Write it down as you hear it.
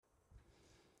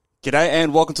G'day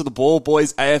and welcome to the Ball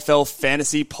Boys AFL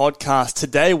Fantasy Podcast.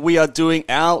 Today we are doing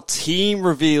our team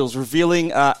reveals,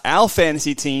 revealing our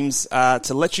fantasy teams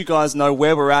to let you guys know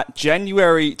where we're at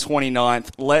January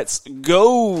 29th. Let's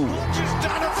go! Just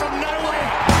done it from nowhere.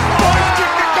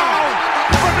 Hoisted the goal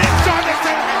from inside the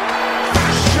centre.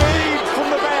 Sheed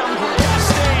from the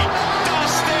boundary.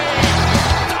 Dusty.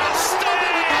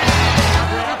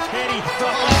 Round Petty.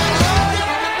 Petrarca.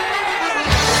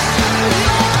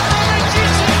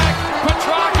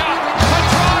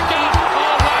 Oh,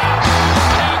 wow.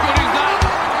 How good is that?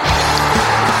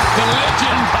 The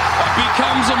legend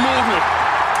becomes immortal.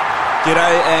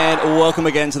 G'day and welcome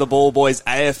again to the Ball Boys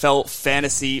AFL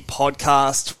Fantasy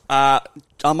Podcast.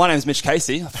 My name is Mitch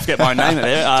Casey. I forget my name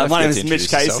there. My name is Mitch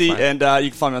Casey, and you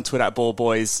can find me on Twitter at Ball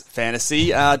Boys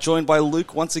Fantasy. Joined by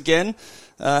Luke once again.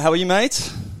 How are you,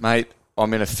 mate? Mate,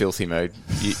 I'm in a filthy mood.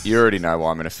 You already know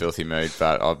why I'm in a filthy mood,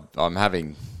 but I'm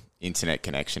having internet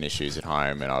connection issues at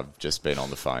home, and I've just been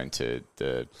on the phone to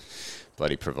the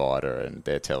bloody provider, and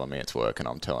they're telling me it's working.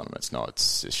 I'm telling them it's not.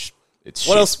 It's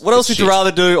What else would you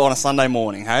rather do on a Sunday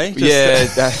morning, hey?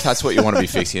 That's what you want to be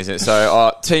fixing, isn't it?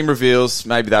 So, team reveals,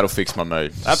 maybe that'll fix my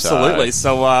mood. Absolutely.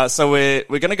 So we're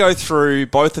going to go through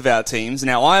both of our teams.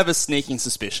 Now, I have a sneaking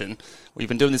suspicion. We've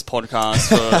been doing this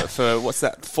podcast for what's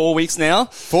that, 4 weeks now?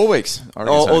 4 weeks.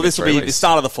 Or this will be the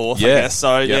start of the fourth, I guess.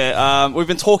 So, we've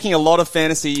been talking a lot of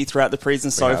fantasy throughout the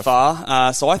preseason so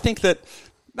far. So I think that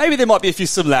maybe there might be a few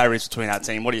similarities between our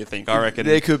team. What do you think? I reckon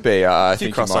there could be. I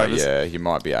think crossovers. you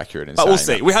might be accurate in but saying we'll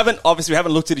see. that. We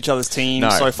haven't looked at each other's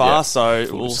teams so far, so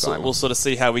we'll sort of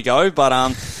see how we go.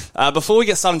 But before we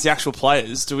get started into the actual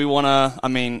players, do we want to? I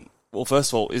mean, well,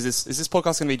 first of all, is this podcast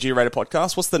going to be a G-rated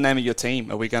podcast? What's the name of your team?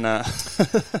 Are we going to?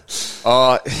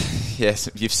 Oh, yes,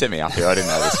 you've set me up here. I didn't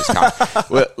know this was coming.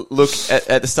 Well, look,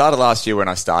 at the start of last year when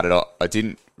I started, I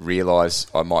didn't realise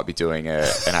I might be doing an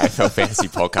AFL fantasy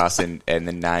podcast, and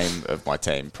the name of my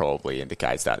team probably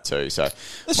indicates that too. So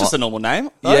it's just a normal name.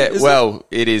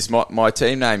 It is. My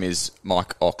team name is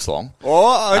Mike Oxlong.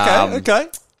 Oh, okay.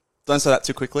 Don't say that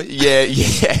too quickly. Yeah.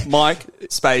 Mike,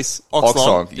 space,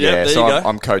 Oxlong. Yeah, there so you go.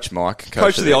 I'm Coach Mike.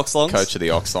 Coach of the Oxlongs. Coach of the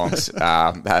Oxlongs.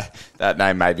 That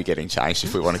name may be getting changed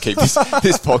if we want to keep this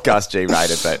podcast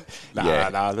G-rated, but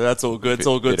No, that's all good. It's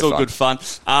all good. It's all good fun.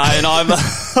 And I'm...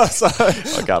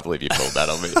 I can't believe you pulled that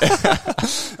on me.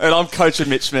 And I'm Coach of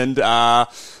Mitchmond. I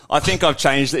think I've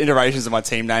changed the iterations of my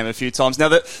team name a few times. Now,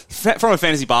 from a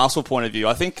fantasy basketball point of view,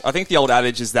 I think the old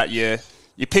adage is that you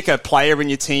pick a player in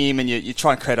your team and you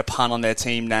try and create a pun on their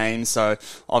team name. So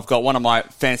I've got one of my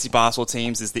fantasy basketball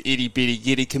teams is the Itty Bitty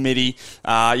Giddy Committee.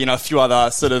 A few other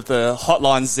sort of the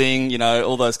Hotline Zing,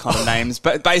 all those kind of names,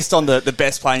 but based on the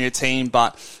best player in your team.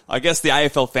 But I guess the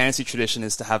AFL fantasy tradition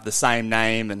is to have the same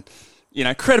name and,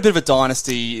 create a bit of a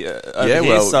dynasty over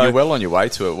here. So you're well on your way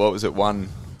to it. What was it,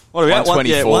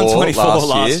 124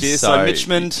 last year. So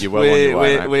Mitchmond,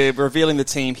 we're revealing the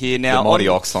team here now. The mighty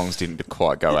Oxlongs didn't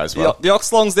quite go as well. The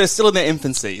Oxlongs, they're still in their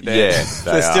infancy. They're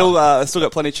still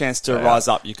got plenty of chance to rise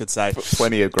up, you could say.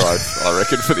 Plenty of growth, I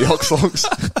reckon, for the Oxlongs.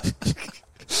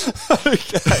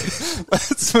 Okay,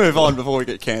 let's move on before we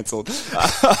get cancelled.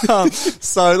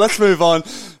 So let's move on.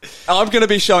 I'm going to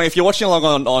be showing, if you're watching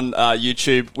along on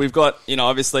YouTube, we've got,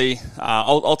 obviously,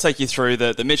 I'll take you through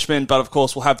the Mitchmond, but of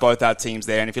course we'll have both our teams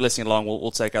there, and if you're listening along,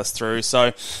 we'll take us through.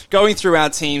 So going through our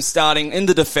teams, starting in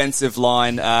the defensive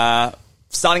line,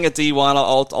 starting at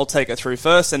D1, I'll take it through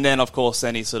first, and then, of course,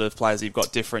 any sort of players you've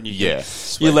got different, you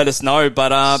let us know.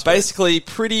 But basically,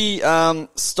 pretty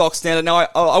stock standard. Now,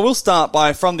 I will start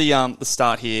from the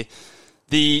start here.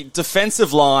 The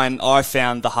defensive line I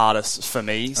found the hardest for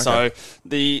me. Okay. So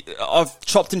I've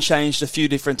chopped and changed a few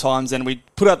different times, and we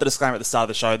put out the disclaimer at the start of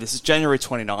the show. This is January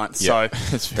 29th, so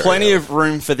plenty of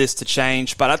room for this to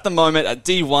change. But at the moment, at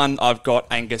D1, I've got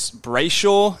Angus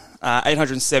Brayshaw.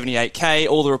 878k.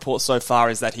 All the reports so far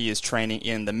is that he is training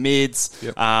in the mids.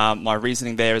 Yep. My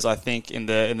reasoning there is I think in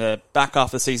the back half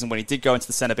of the season when he did go into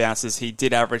the centre bounces, he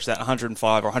did average that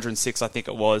 105 or 106, I think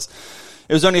it was.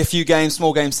 It was only a few games,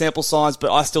 small game sample size,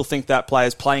 but I still think that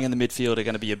players playing in the midfield are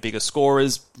going to be a bigger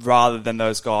scorers rather than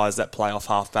those guys that play off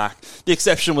half-back. The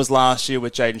exception was last year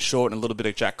with Jaden Short and a little bit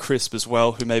of Jack Crisp as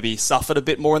well, who maybe suffered a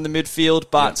bit more in the midfield,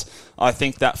 but I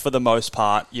think that for the most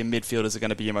part, your midfielders are going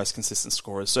to be your most consistent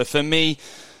scorers. So for me,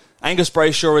 Angus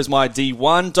Brayshaw is my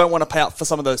D1. Don't want to pay up for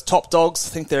some of those top dogs. I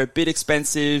think they're a bit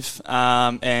expensive,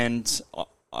 and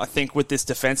I think with this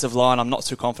defensive line, I'm not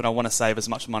too confident. I want to save as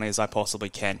much money as I possibly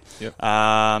can. Yep.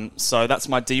 So that's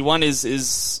my D1.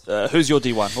 Who's your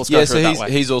D1? Let's go through it that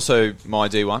way. He's also my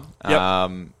D1.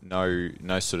 Yep.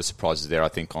 No sort of surprises there. I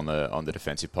think on the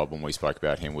defensive pod when we spoke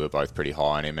about him, we were both pretty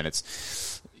high on him, and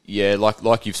it's Yeah,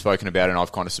 like you've spoken about, and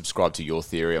I've kind of subscribed to your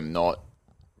theory. I'm not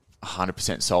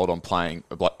 100% sold on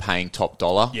paying top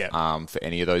dollar for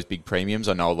any of those big premiums.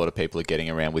 I know a lot of people are getting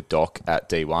around with Doc at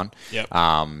D1. Yep.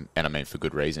 And I mean, for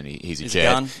good reason. He's a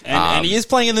jet. Gun. And he is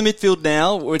playing in the midfield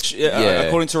now, which,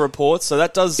 according to reports, so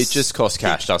that does... It just costs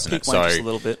cash, doesn't it? So, just a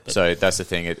little bit, so that's the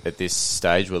thing. At this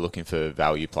stage, we're looking for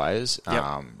value players.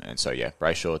 Yep. And so,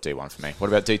 Brayshaw, D1 for me. What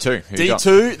about D2?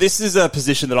 D2, this is a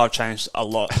position that I've changed a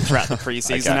lot throughout the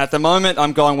preseason. Okay. At the moment,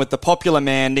 I'm going with the popular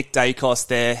man, Nick Dacos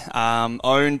there,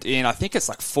 owned in, I think it's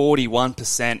like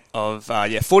 41% of,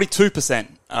 42%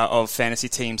 of fantasy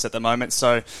teams at the moment.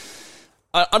 So,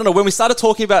 I don't know, when we started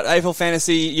talking about AFL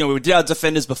fantasy, we did our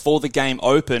defenders before the game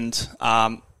opened.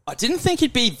 I didn't think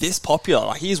he'd be this popular.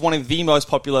 Like, he's one of the most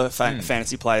popular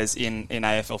fantasy players in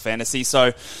AFL fantasy.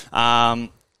 So,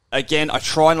 again, I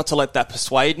try not to let that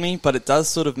persuade me, but it does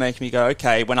sort of make me go,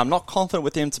 okay, when I'm not confident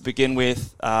with him to begin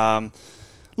with,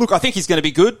 look, I think he's going to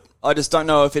be good. I just don't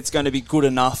know if it's going to be good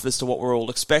enough as to what we're all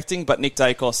expecting, but Nick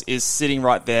Dacos is sitting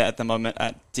right there at the moment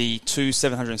at D2,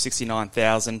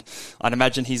 769,000. I'd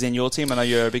imagine he's in your team. I know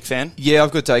you're a big fan. Yeah, I've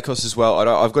got Dacos as well.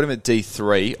 I've got him at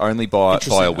D3, only by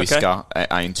a whisker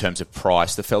in terms of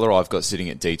price. The fella I've got sitting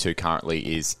at D2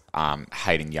 currently is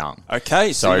Hayden Young.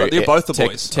 Okay, so you're both the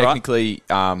boys. Technically,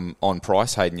 on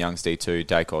price, Hayden Young's D2,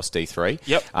 Dacos D3.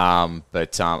 Yep.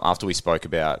 But after we spoke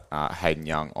about Hayden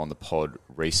Young on the pod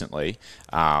recently,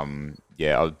 I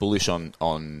was bullish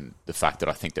on the fact that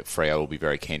I think that Freo will be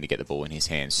very keen to get the ball in his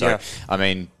hands. So, I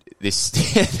mean,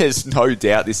 there's no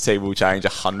doubt this team will change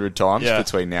 100 times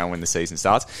between now and when the season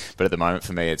starts. But at the moment,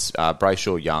 for me, it's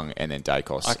Brayshaw, Young, and then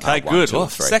Dacos. Okay, good. Well,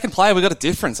 second player, we got a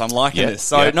difference. I'm liking this.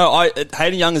 So,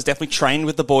 Hayden Young is definitely trained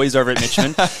with the boys over at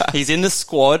Richmond. He's in the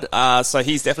squad, so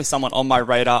he's definitely someone on my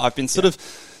radar. I've been sort of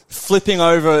flipping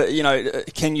over,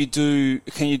 can you do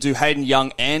Hayden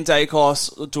Young and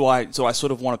Dacos? Do I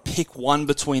sort of want to pick one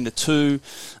between the two?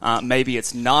 Maybe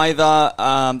it's neither.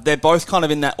 They're both kind of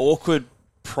in that awkward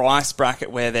price bracket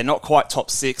where they're not quite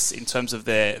top six in terms of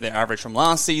their average from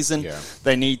last season.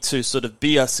 They need to sort of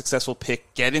be a successful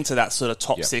pick, get into that sort of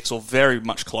top six or very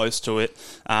much close to it.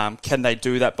 Can they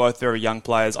do that? Both very young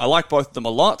players. I like both of them a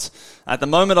lot. At the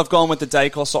moment, I've gone with the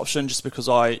Dacos option just because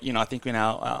I think in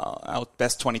our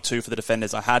best 22 for the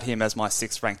defenders, I had him as my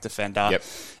 6th ranked defender.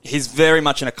 He's very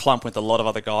much in a clump with a lot of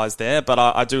other guys there, but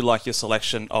I do like your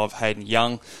selection of Hayden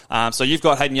Young. So you've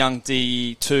got Hayden Young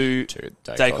D2,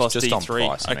 Dacos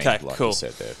D3. Okay, cool.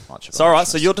 So all right,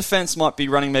 so your defense might be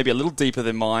running maybe a little deeper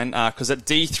than mine because at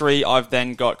D3 I've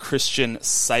then got Christian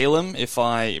Salem. If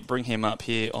I bring him up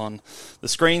here on the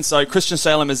screen, so Christian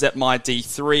Salem is at my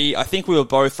D3. I think we were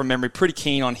both, from memory, pretty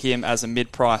keen on him as a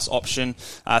mid-price option.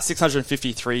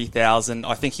 653,000.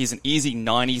 I think he's an easy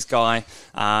 90s guy.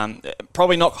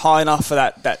 Probably not high enough for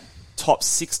that top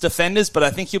 6 defenders, but I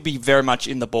think he'll be very much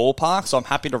in the ballpark, so I'm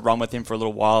happy to run with him for a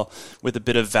little while with a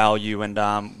bit of value. And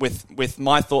with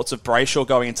my thoughts of Brayshaw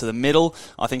going into the middle,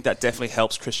 I think that definitely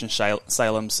helps Christian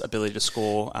Salem's ability to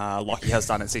score like he has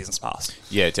done in seasons past.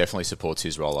 Yeah, it definitely supports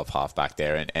his role of halfback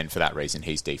there, and for that reason,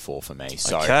 he's D4 for me.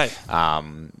 So,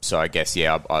 so I guess,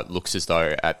 it looks as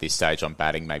though at this stage I'm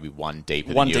batting maybe one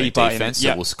deeper than you in defense.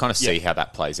 So we'll kind of see how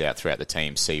that plays out throughout the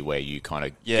team, see where you kind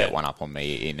of get one up on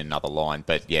me in another line.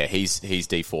 But he's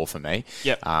D4 for me.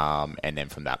 And then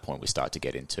from that point we start to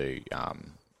get into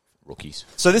rookies.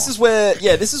 So this is where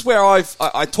I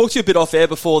talked to you a bit off air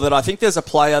before that I think there's a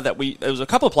player there was a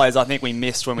couple of players I think we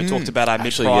missed when we talked about our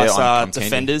mid-price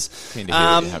defenders.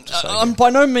 I'm by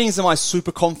no means am I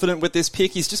super confident with this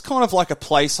pick. He's just kind of like a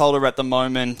placeholder at the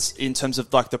moment in terms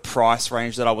of like the price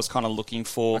range that I was kind of looking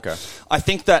for. Okay. I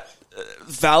think that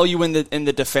value in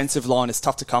the defensive line is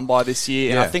tough to come by this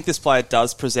year, and I think this player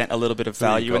does present a little bit of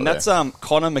value, and that's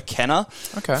Connor McKenna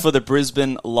for the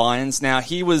Brisbane Lions. Now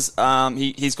he was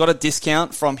he's got a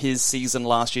discount from his season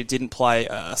last year, didn't play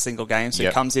a single game, so he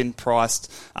comes in priced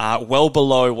well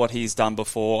below what he's done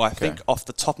before. I think off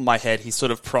the top of my head he's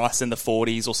sort of priced in the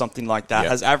 40s or something like that.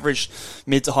 Has averaged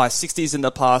mid to high 60s in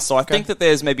the past, so I think that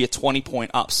there's maybe a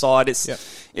 20-point upside.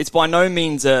 It's by no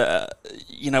means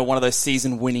one of those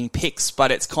season-winning picks,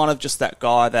 but it's kind of just that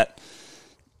guy that,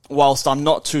 whilst I'm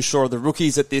not too sure of the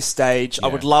rookies at this stage, I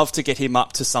would love to get him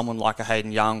up to someone like a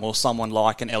Hayden Young or someone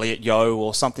like an Elliot Yeo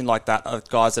or something like that,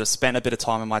 guys that have spent a bit of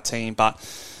time in my team, but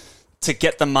to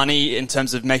get the money in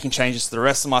terms of making changes to the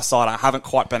rest of my side, I haven't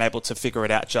quite been able to figure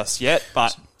it out just yet,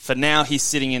 but for now he's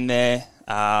sitting in there.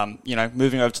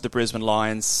 Moving over to the Brisbane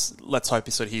Lions, let's hope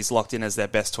he's locked in as their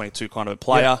best 22 kind of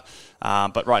player.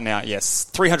 But right now,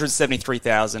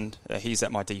 373,000. He's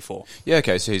at my D4. Yeah,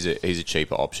 okay, so he's a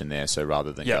cheaper option there. So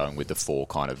rather than going with the 4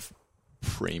 kind of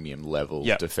premium level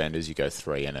Yep. defenders, you go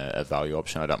 3 and a value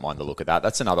option. I don't mind the look of that.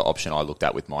 That's another option I looked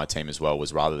at with my team as well,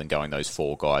 was rather than going those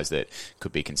 4 guys that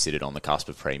could be considered on the cusp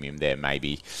of premium there,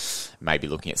 maybe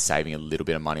looking at saving a little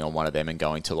bit of money on one of them and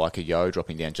going to like a Yo,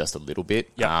 dropping down just a little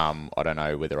bit. Yep. I don't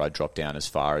know whether I'd drop down as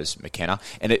far as McKenna.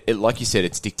 And it, like you said,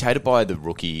 it's dictated by the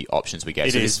rookie options we get.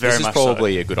 It So is this very is much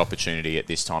probably a good opportunity at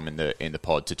this time in the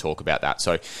pod to talk about that.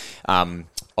 So,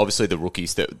 obviously, the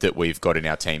rookies that we've got in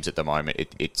our teams at the moment,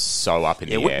 it's so up in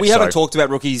the air. We haven't talked about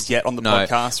rookies yet on the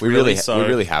podcast. We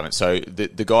really haven't. So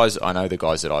the guys, I know the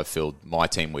guys that I've filled my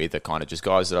team with are kind of just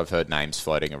guys that I've heard names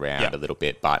floating around a little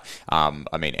bit. But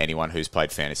I mean, anyone who's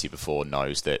played fantasy before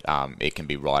knows that it can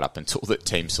be right up until the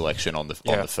team selection on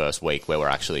the first week where we're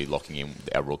actually locking in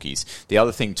our rookies. The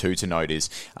other thing too to note is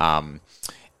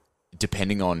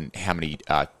depending on how many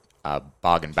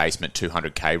bargain basement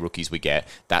 200k rookies we get,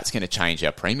 that's going to change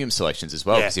our premium selections as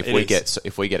well. Because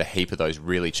if we get a heap of those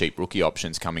really cheap rookie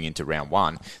options coming into round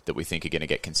 1 that we think are going to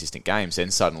get consistent games,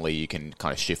 then suddenly you can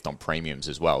kind of shift on premiums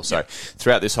as well. So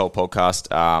throughout this whole podcast,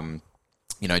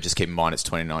 just keep in mind it's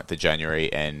 29th of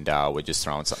January, and we're just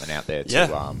throwing something out there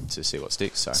to see what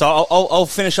sticks. So I'll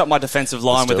finish up my defensive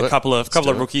line with a couple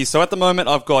of rookies. So at the moment,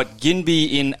 I've got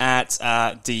Ginbey in at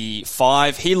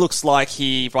D5. He looks like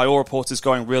by all reports, is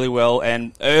going really well,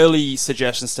 and early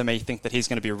suggestions to me think that he's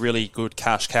going to be a really good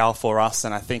cash cow for us.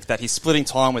 And I think that he's splitting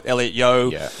time with Elliot Yeo,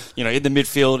 in the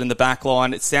midfield, in the back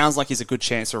line. It sounds like he's a good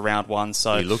chance for round 1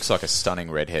 So he looks like a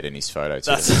stunning redhead in his photo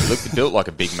too. He built like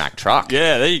a Big Mac truck.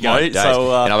 Yeah, there you go.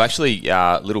 So. And I've actually,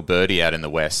 little birdie out in the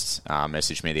West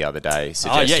messaged me the other day.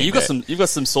 You've got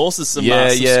some sources, some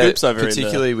scoops over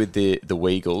particularly in with the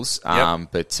Weagles.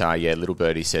 But little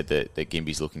birdie said that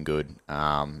Ginbey's looking good.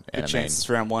 Good chance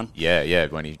round 1. Yeah.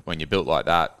 When you're built like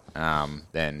that,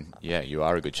 then you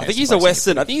are a good chance. I think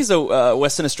he's a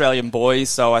Western Australian boy,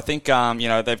 so I think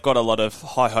they've got a lot of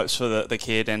high hopes for the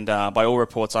kid, and by all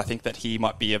reports, I think that he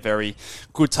might be a very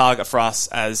good target for us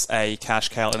as a cash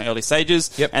cow in the early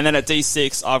stages. Yep. And then at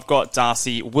D6, I've got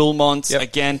Darcy Wilmont. Yep.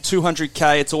 Again,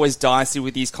 200k. It's always dicey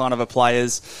with these kind of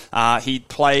players. He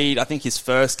played, I think, his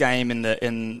first game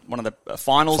in one of the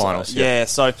finals. Yeah.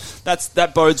 So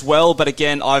that bodes well. But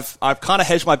again, I've kind of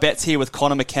hedged my bets here with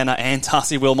Connor McKenna and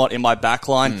Darcy Wilmont in my back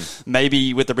line.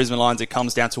 Maybe with the Brisbane Lions, it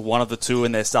comes down to one of the two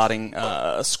in their starting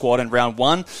squad in round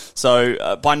 1.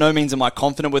 So by no means am I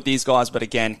confident with these guys, but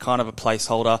again, kind of a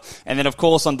placeholder. And then, of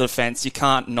course, on defence, you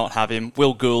can't not have him.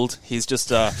 Will Gould, he's just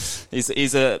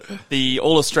the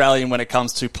All-Australian when it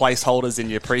comes to placeholders in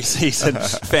your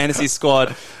preseason fantasy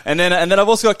squad. And then I've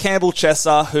also got Campbell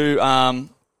Chesser, who...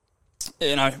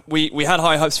 we had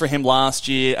high hopes for him last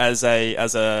year as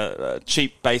a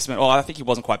cheap basement. Well, I think he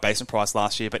wasn't quite basement price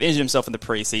last year, but injured himself in the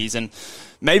preseason.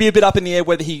 Maybe a bit up in the air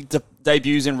whether he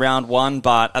debuts in round 1,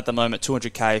 but at the moment,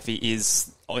 200k, if he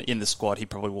is in the squad, he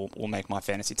probably will make my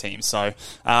fantasy team. So,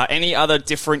 any other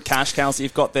different cash cows that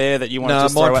you've got there that you want to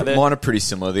just throw out there? Mine are pretty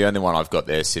similar. The only one I've got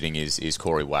there sitting is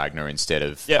Corey Wagner instead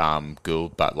of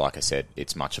Gould. But like I said,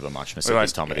 it's much of a muchness at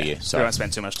this time of the year. So we won't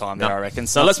spend too much time there, I reckon.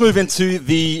 So let's move into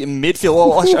the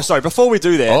midfield. Sorry, before we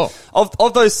do that,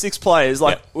 of those 6 players,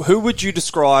 who would you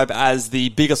describe as the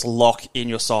biggest lock in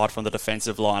your side from the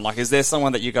defensive line? Like, is there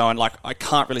someone that you're going, I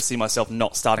can't really see myself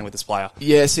not starting with this player?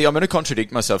 Yeah, see, I'm going to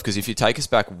contradict myself because if you take us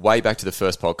way back to the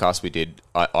first podcast we did,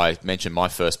 I mentioned my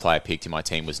first player picked in my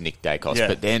team was Nick Dacos. Yeah.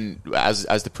 But then as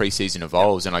the preseason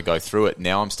evolves and I go through it,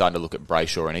 now I'm starting to look at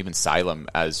Brayshaw and even Salem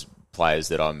as players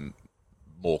that I'm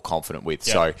more confident with.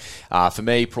 Yep. So for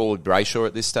me, probably Brayshaw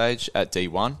at this stage at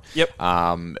D1. Yep.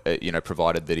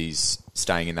 Provided that he's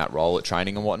staying in that role at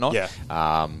training and whatnot. Yeah.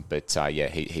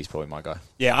 He's probably my guy.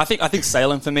 Yeah, I think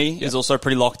Salem for me is also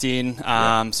pretty locked in.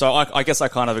 So I guess I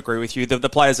kind of agree with you. The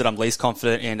players that I'm least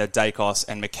confident in are Dacos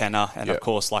and McKenna, and of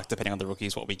course, depending on the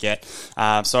rookies, what we get.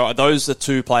 So those are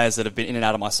 2 players that have been in and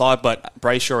out of my side, but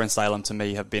Brayshaw and Salem to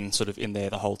me have been sort of in there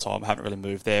the whole time. I haven't really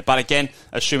moved there. But again,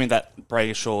 assuming that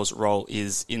Brayshaw's role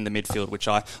is in the midfield, which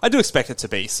I do expect it to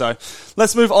be. So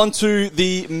let's move on to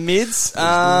the mids.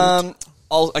 I'll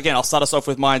start us off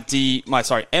with my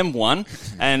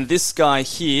M1, and this guy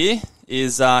here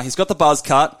is he's got the buzz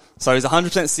cut, so he's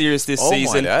 100% serious this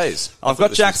season. Oh my days! I've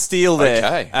got Jack Steele there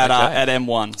at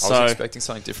M1. So I was expecting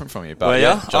something different from you,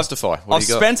 but justify. I've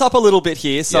spent up a little bit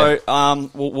here, so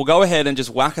we'll go ahead and just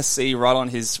whack a C right on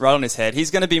his head.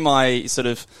 He's going to be my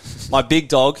big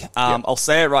dog. I'll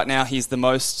say it right now. He's the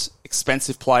most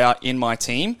expensive player in my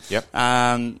team. Yep.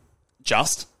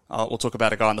 we'll talk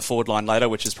about a guy on the forward line later,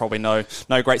 which is probably no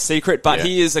great secret. But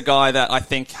he is a guy that I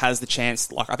think has the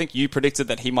chance. Like I think you predicted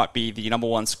that he might be the number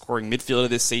one scoring midfielder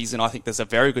this season. I think there's a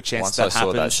very good chance that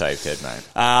happens. Once I saw that shaved head,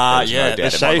 mate. Yeah, the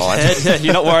shaved head. Yeah,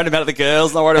 you're not worried about the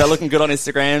girls, not worried about looking good on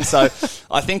Instagram. So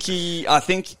I think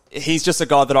he's just a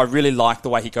guy that I really like the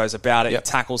way he goes about it. He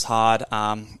tackles hard.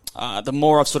 The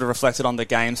more I've sort of reflected on the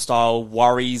game style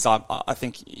worries, I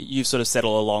think you've sort of said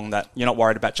all along that you're not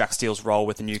worried about Jack Steele's role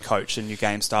with the new coach and new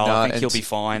game style. I think he'll be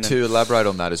fine. To elaborate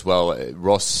on that as well,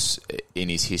 Ross, in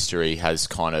his history, has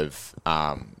kind of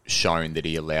shown that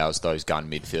he allows those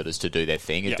gun midfielders to do their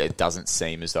thing. It doesn't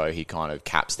seem as though he kind of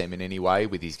caps them in any way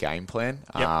with his game plan.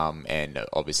 And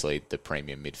obviously the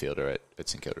premium midfielder at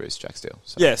St Kilda is Jack Steele.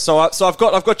 So. Yeah, so I've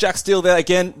got Jack Steele there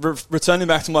again. Returning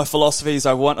back to my philosophies,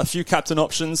 I want a few captain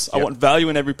options. I want value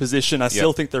in every position. I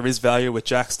still think there is value with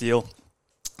Jack Steele.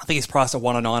 I think he's priced at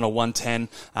 109 or 110.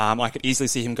 I could easily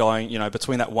see him going,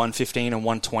 between that 115 and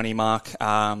 120 mark,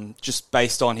 just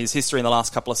based on his history in the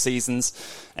last couple of seasons.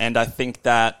 And I think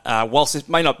that whilst it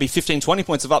may not be 15, 20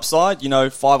 points of upside,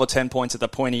 5 or 10 points at the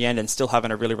pointy end and still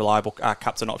having a really reliable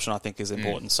captain option, I think is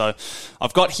important. So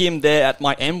I've got him there at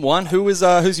my M1. Who's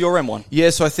your M1?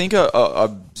 Yeah, so I think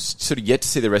I'm sort of yet to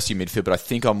see the rest of your midfield, but I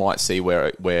think I might see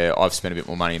where I've spent a bit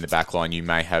more money in the back line. You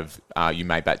may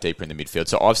bat deeper in the midfield.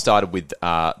 So I've started with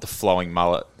the flowing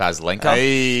mullet Baslenka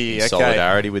in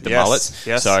solidarity with the mullets.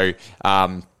 Yes. So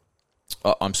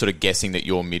I'm sort of guessing that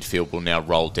your midfield will now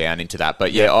roll down into that.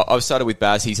 But I've started with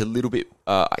Baz. He's a little bit,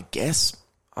 I guess,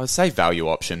 I would say value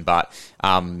option, but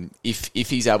if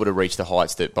he's able to reach the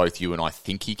heights that both you and I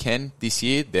think he can this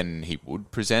year, then he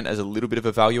would present as a little bit of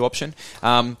a value option.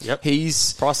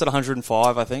 He's priced at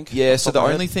 105, I think. Yeah. So the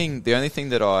only thing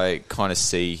that I kind of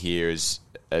see here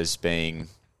as being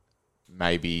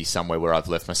maybe somewhere where I've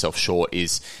left myself short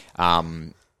is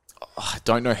I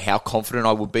don't know how confident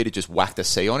I would be to just whack the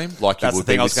C on him like you would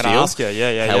be with Steele. That's the thing I was going to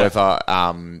ask you.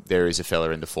 However, there is a fella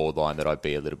in the forward line that I'd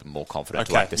be a little bit more confident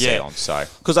to whack the C on. So,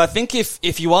 because I think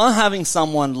if you are having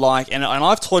someone like, and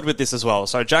I've toyed with this as well.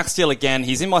 So Jack Steele again,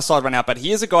 he's in my side right now, but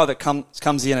he is a guy that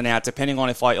comes in and out depending on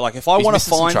if I want to find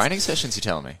some training sessions. You're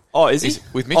telling me? Oh, is he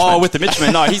with Mitchman? Oh, with the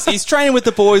Mitchman. No, he's training with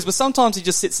the boys, but sometimes he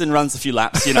just sits and runs a few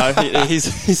laps. He's in and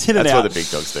out. That's what the big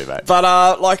dogs do, mate.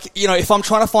 But if I'm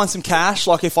trying to find some cash,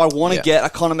 like if I want to get a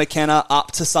Connor McKenna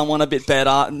up to someone a bit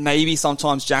better, maybe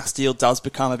sometimes Jack Steele does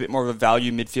become a bit more of a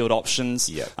value midfield options.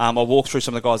 I'll walk through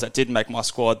some of the guys that did make my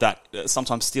squad that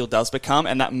sometimes Steele does become,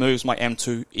 and that moves my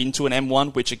M2 into an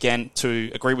M1, which again,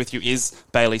 to agree with you, is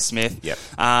Bailey Smith.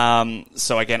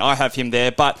 So again, I have him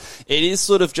there, but it is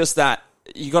sort of just that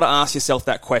you got to ask yourself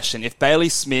that question. If Bailey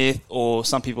Smith, or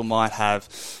some people might have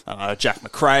Jack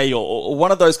McRae, or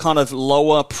one of those kind of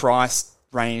lower priced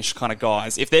range kind of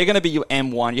guys, if they're going to be your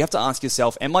M1, you have to ask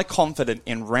yourself, am I confident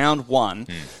in round one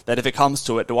that if it comes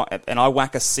to it, and I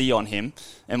whack a C on him,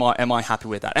 am I happy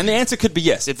with that? And the answer could be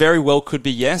yes. It very well could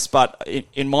be yes, but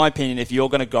in my opinion, if you're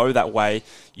going to go that way,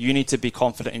 you need to be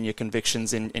confident in your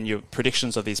convictions, in your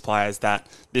predictions of these players, that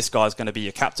this guy's going to be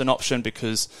your captain option,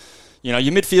 because your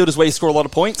midfield is where you score a lot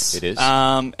of points. It is.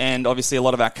 And obviously a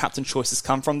lot of our captain choices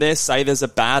come from there. Say there's a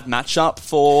bad matchup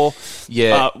for...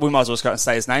 we might as well just go and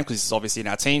say his name because he's obviously in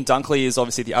our team. Dunkley is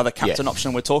obviously the other captain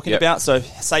option we're talking about. So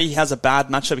say he has a bad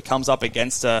matchup, he comes up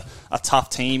against a tough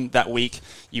team that week,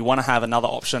 you want to have another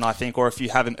option, I think. Or if you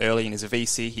have him early and he's a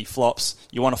VC, he flops,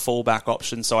 you want a fallback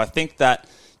option. So I think that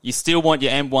you still want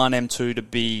your M1, M2 to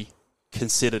be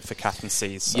considered for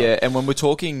captaincies. So. Yeah, and when we're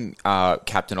talking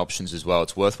captain options as well,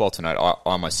 it's worthwhile to note,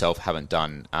 I myself haven't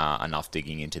done enough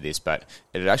digging into this, but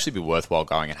it'd actually be worthwhile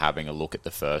going and having a look at the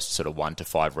first sort of 1 to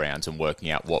 5 rounds and working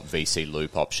out what VC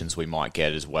loop options we might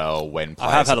get as well when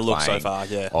players I have had a look so far,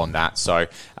 on that. So,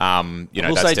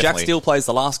 we'll say Jack Steele plays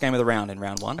the last game of the round in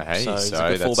round 1, so it's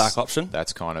a good fallback option.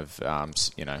 That's kind of,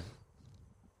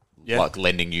 like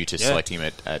lending you to select him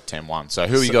at 10-1. So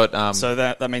who you got? So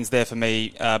that means there for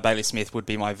me, Bailey Smith would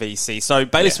be my VC. So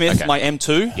Bailey Smith, my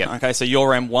M2. Yep. Okay, so your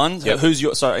M1. Yep. Who's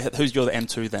your the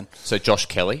M2 then? So Josh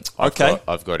Kelly. I've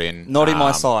got in. Not in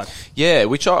my side. Yeah,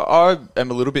 which I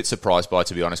am a little bit surprised by,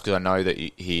 to be honest, because I know that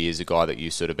he is a guy that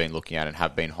you've sort of been looking at and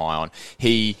have been high on.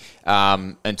 He,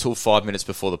 until 5 minutes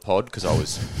before the pod, because I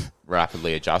was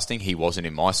rapidly adjusting, he wasn't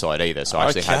in my side either. So I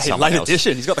actually had someone else. Late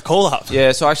edition, he's got the call up.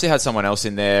 Yeah, so I actually had someone else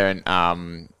in there, and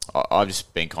I've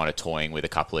just been kind of toying with a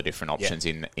couple of different options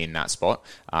in that spot.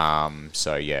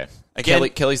 So yeah. Again,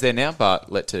 Kelly's there now, but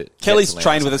Kelly's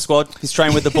trained with the squad. He's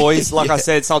trained with the boys. Like I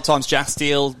said, sometimes Jack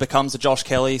Steele becomes a Josh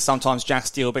Kelly. Sometimes Jack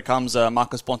Steele becomes a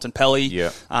Marcus Bontempelli.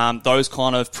 Yeah. Those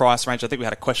kind of price range. I think we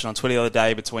had a question on Twitter the other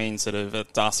day between sort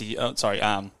of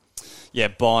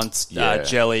Bont, Yeah.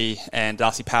 Jelly, and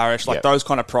Darcy Parish, like those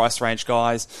kind of price range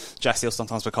guys. Jack Steele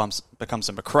sometimes becomes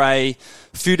a McRae.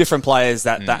 A few different players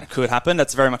that could happen.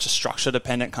 That's very much a structure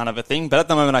dependent kind of a thing. But at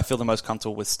the moment, I feel the most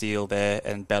comfortable with Steele there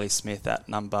and Bailey Smith at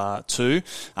number 2.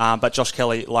 But Josh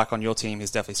Kelly, like on your team,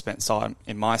 has definitely spent time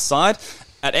in my side.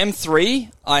 At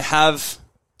M3, I have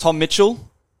Tom Mitchell,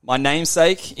 my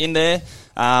namesake, in there.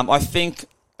 I think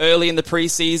early in the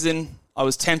preseason, I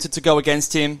was tempted to go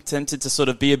against him, tempted to sort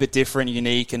of be a bit different,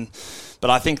 unique, but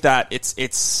I think that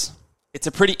it's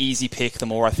a pretty easy pick the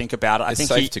more I think about it. I think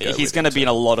he's going to be in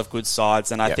a lot of good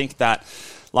sides, and I think that,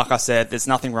 like I said, there's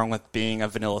nothing wrong with being a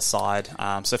vanilla side.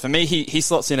 So for me, he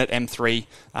slots in at M3.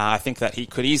 I think that he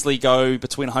could easily go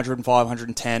between 105,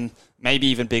 110, maybe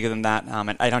even bigger than that,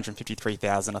 at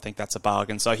 853,000. I think that's a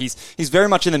bargain. So he's very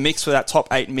much in the mix for that top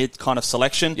 8 mid kind of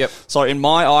selection. Yep. So in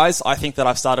my eyes, I think that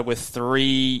I've started with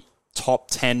 3 top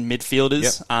 10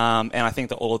 midfielders, and I think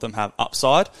that all of them have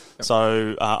upside.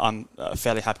 So I'm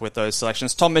fairly happy with those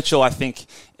selections. Tom Mitchell, I think,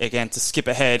 again, to skip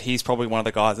ahead, he's probably one of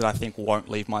the guys that I think won't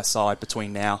leave my side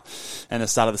between now and the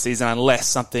start of the season unless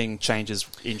something changes,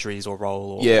 injuries or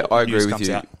role. I agree with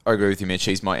you. I agree with you, Mitch.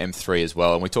 He's my M3 as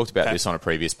well, and we talked about this on a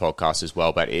previous podcast as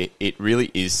well. But it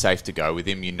really is safe to go with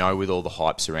him. You know, with all the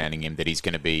hype surrounding him, that he's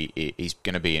going to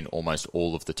be in almost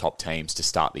all of the top teams to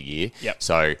start the year.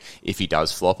 So if he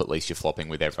does flop, at least you're flopping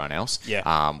with everyone else.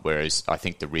 Whereas I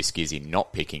think the risk is in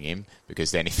not picking him, because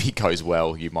then if he goes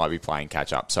well, you might be playing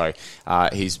catch up. So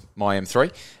he's my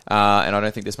M3, and I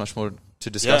don't think there's much more to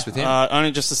discuss with him.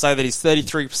 Only just to say that he's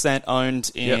 33%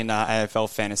 owned in AFL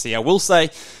Fantasy. I will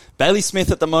say Bailey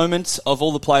Smith at the moment, of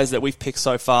all the players that we've picked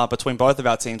so far between both of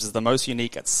our teams, is the most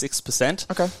unique at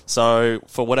 6%. Okay. So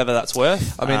for whatever that's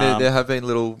worth. I mean, there have been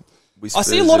little whispers. I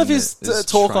see a lot of his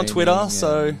talk on Twitter,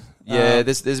 so... Yeah,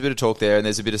 there's a bit of talk there, and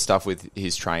there's a bit of stuff with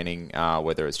his training,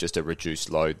 whether it's just a reduced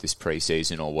load this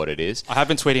pre-season or what it is. I have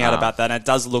been tweeting out about that, and it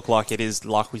does look like it is,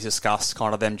 like we discussed,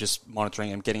 kind of them just monitoring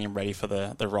him, getting him ready for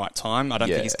the right time. I don't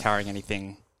think he's carrying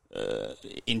anything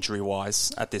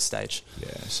injury-wise at this stage. Yeah,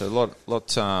 so a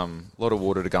lot of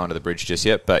water to go under the bridge just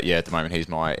yet, but at the moment he's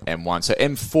my M1. So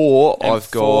M4, I've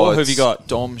got... Who have you got?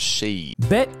 Dom Sheed.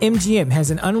 BetMGM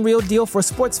has an unreal deal for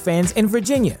sports fans in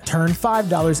Virginia. Turn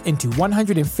 $5 into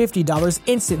 $150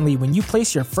 instantly when you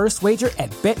place your first wager at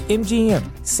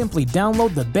BetMGM. Simply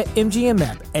download the BetMGM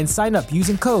app and sign up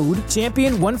using code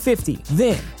Champion150.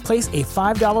 Then, place a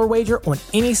 $5 wager on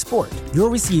any sport. You'll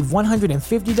receive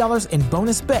 $150 in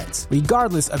bonus bets,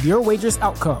 regardless of your wager's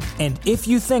outcome. And if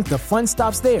you think the fun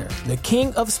stops there, the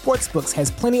king of sportsbooks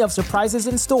has plenty of surprises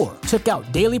in store. Check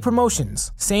out daily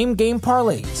promotions, same-game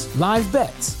parlays, live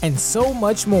bets, and so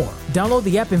much more. Download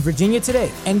the app in Virginia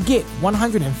today and get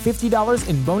 $150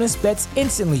 in bonus bets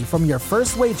instantly from your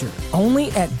first wager.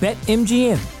 Only at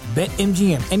BetMGM.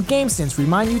 BetMGM and GameSense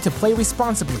remind you to play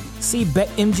responsibly. See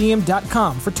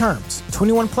BetMGM.com for terms.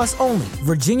 21 plus only.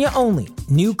 Virginia only.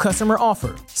 New customer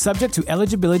offer. Subject to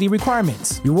eligibility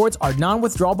requirements. Rewards are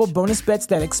non-withdrawable bonus bets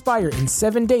that expire in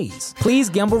 7 days. Please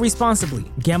gamble responsibly.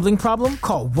 Gambling problem?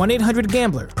 Call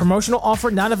 1-800-GAMBLER. Promotional offer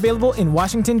not available in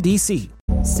Washington, D.C.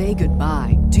 Say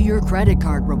goodbye to your credit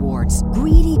card rewards.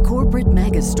 Greedy corporate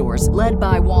mega stores, led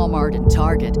by Walmart and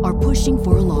Target, are pushing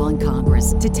for a law in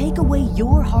Congress to take away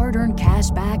your hard-earned cash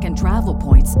back and travel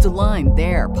points to line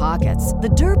their pockets. The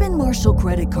Durbin-Marshall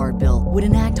credit card bill would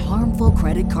enact harmful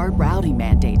credit card routing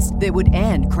mandates that would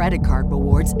end credit card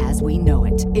rewards as we know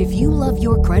it. If you love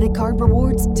your credit card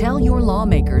rewards, tell your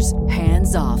lawmakers,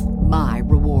 hands off my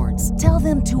rewards. Tell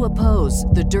them to oppose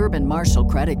the Durbin-Marshall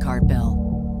credit card bill.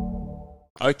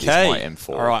 Okay. He's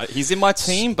my M4. All right. He's in my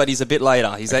team, but he's a bit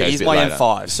later. He's my later.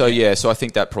 M5. So I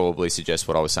think that probably suggests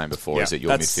what I was saying before, is that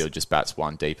your midfield just bats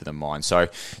one deeper than mine. So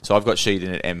I've got Sheed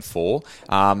in at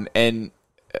M4. And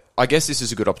I guess this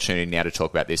is a good opportunity now to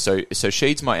talk about this. So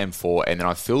Sheed's my M4, and then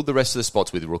I filled the rest of the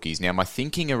spots with rookies. Now, my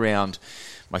thinking around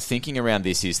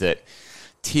this is that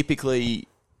typically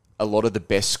a lot of the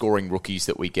best scoring rookies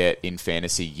that we get in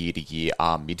fantasy year to year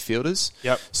are midfielders.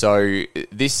 Yep. So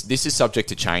this is subject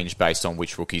to change based on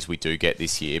which rookies we do get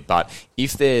this year. But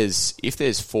if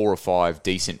there's 4 or 5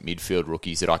 decent midfield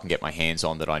rookies that I can get my hands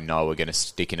on that I know are going to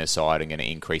stick in a side and going to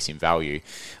increase in value,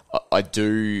 I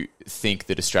do think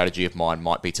that a strategy of mine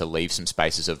might be to leave some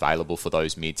spaces available for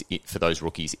those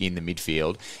rookies in the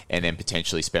midfield, and then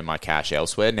potentially spend my cash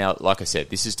elsewhere. Now, like I said,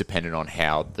 this is dependent on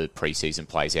how the preseason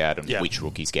plays out and which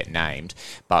rookies get named.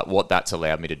 But what that's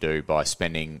allowed me to do by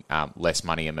spending less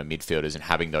money on my midfielders and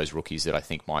having those rookies that I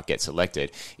think might get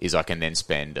selected is I can then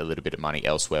spend a little bit of money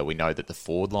elsewhere. We know that the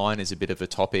forward line is a bit of a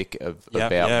topic we've got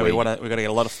to get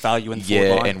a lot of value in the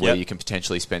forward line. And where you can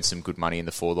potentially spend some good money in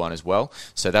the forward line as well.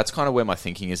 So that's kind of where my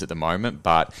thinking is at the moment.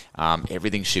 But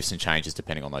everything shifts and changes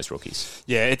depending on those rookies.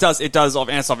 Yeah, it does. It does.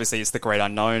 And obviously, it's the great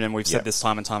unknown, and we've said this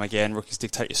time and time again. Rookies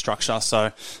dictate your structure.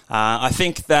 So I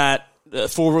think that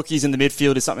 4 rookies in the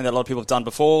midfield is something that a lot of people have done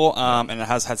before, and it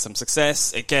has had some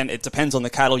success. Again, it depends on the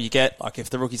cattle you get. Like if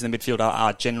the rookies in the midfield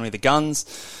are generally the guns,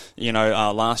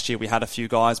 last year we had a few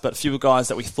guys, but a few guys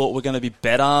that we thought were going to be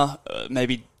better,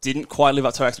 maybe didn't quite live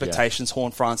up to our expectations.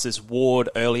 Horn Francis, Ward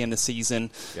early in the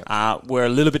season were a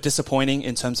little bit disappointing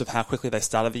in terms of how quickly they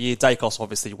started the year. Dacos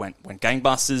obviously went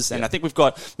gangbusters, and I think we've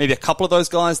got maybe a couple of those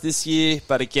guys this year,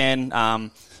 but again,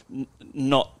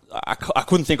 not. I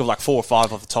couldn't think of like 4 or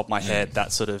 5 off the top of my head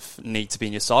that sort of need to be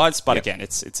in your sides. But again,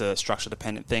 it's a structure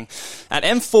dependent thing. At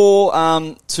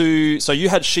M4, so you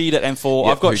had Sheed at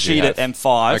M4. I've got Sheed at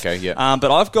M5. Okay, yeah.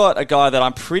 But I've got a guy that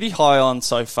I'm pretty high on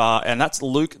so far, and that's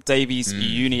Luke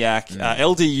Davies-Uniacke,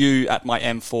 LDU at my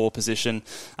M4 position.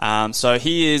 So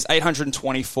he is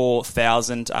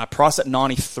 824,000, price at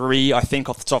 93, I think,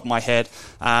 off the top of my head.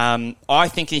 I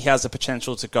think he has the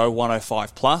potential to go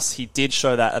 105 plus. He did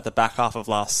show that at the back half of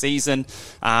last season.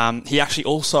 He actually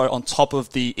also, on top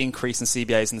of the increase in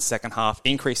CBAs in the second half,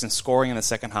 increase in scoring in the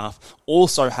second half,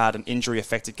 also had an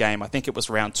injury-affected game. I think it was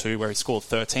round 2 where he scored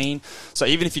 13. So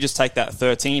even if you just take that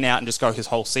 13 out and just go his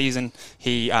whole season,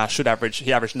 he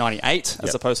averaged 98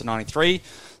 as opposed to 93.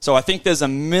 So I think there's a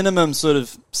minimum sort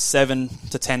of 7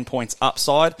 to 10 points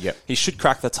upside. He should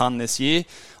crack the ton this year.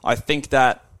 I think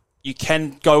that you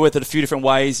can go with it a few different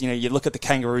ways. You look at the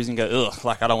Kangaroos and go, ugh,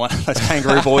 like I don't want those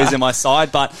Kangaroo boys in my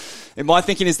side. But my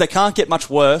thinking is they can't get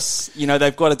much worse.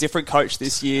 They've got a different coach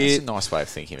this year. That's a nice way of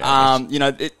thinking about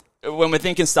it. When we're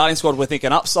thinking starting squad, we're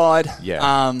thinking upside.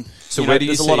 So where do you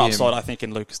there's see a lot of him? upside, I think,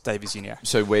 in Lucas Davies-Uniacke.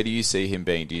 So where do you see him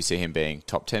being? Do you see him being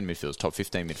top 10 midfield, top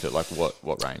 15 midfield? Like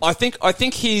what range? I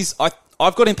think he's.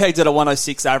 I've got him pegged at a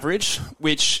 106 average,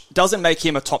 which doesn't make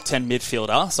him a top 10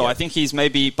 midfielder. So I think he's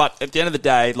maybe, but at the end of the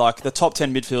day, like the top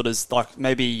 10 midfielders, like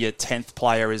maybe your 10th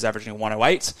player is averaging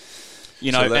 108,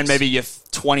 and maybe your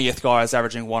 20th guy is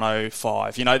averaging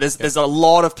 105. There's a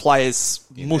lot of players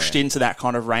mushed into that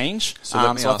kind of range. So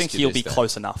I think he'll be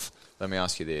close enough. Let me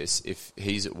ask you this. If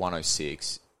he's at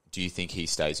 106, do you think he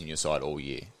stays in your side all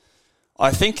year?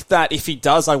 I think that if he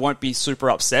does, I won't be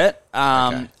super upset.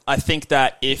 I think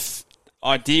that if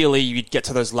ideally you'd get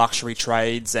to those luxury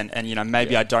trades and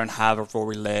maybe I don't have a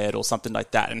Rory Laird or something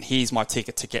like that, and here's my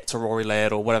ticket to get to Rory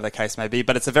Laird or whatever the case may be,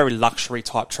 but it's a very luxury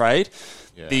type trade.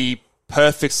 The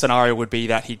perfect scenario would be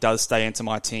that he does stay into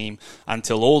my team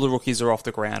until all the rookies are off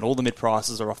the ground, all the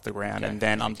mid-prices are off the ground, and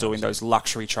then I'm doing those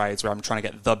luxury trades where I'm trying to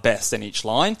get the best in each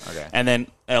line. And then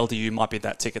LDU might be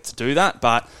that ticket to do that,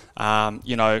 but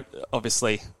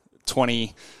obviously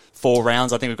 24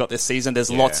 rounds I think we've got this season.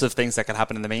 There's lots of things that can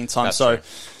happen in the meantime. That's true.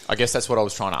 I guess that's what I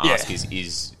was trying to ask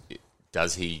is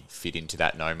does he fit into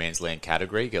that no man's land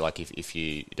category? Like if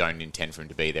you don't intend for him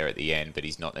to be there at the end, but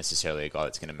he's not necessarily a guy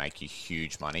that's going to make you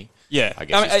huge money. I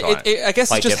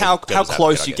guess it's just how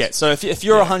close you get. So if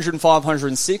you're 105,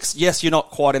 106, yes, you're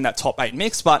not quite in that top 8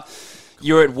 mix, but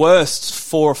you're at worst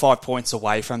 4 or 5 points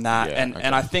away from that.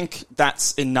 And I think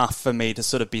that's enough for me to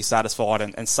sort of be satisfied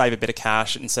and save a bit of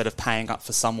cash instead of paying up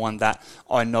for someone that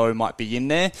I know might be in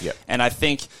there. And I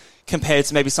think compared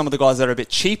to maybe some of the guys that are a bit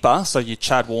cheaper, so your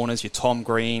Chad Warners, your Tom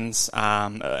Greens,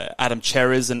 Adam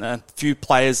Cherrers, and a few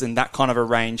players in that kind of a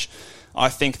range, I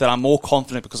think that I'm more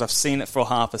confident because I've seen it for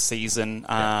half a season.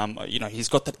 He's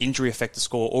got that injury-affected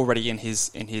score already in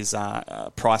his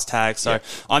price tag. So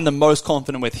I'm the most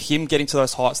confident with him getting to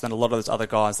those heights than a lot of those other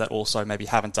guys that also maybe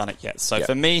haven't done it yet. So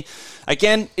for me,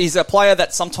 again, he's a player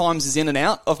that sometimes is in and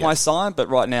out of my side, but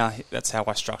right now that's how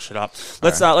I structured up.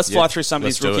 Let's fly through some of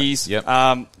these rookies.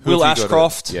 Will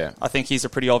Ashcroft, I think he's a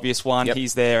pretty obvious one.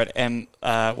 He's there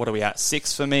at what are we at?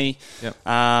 6 for me.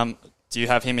 Do you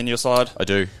have him in your side? I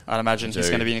do. I'd imagine he's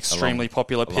going to be an extremely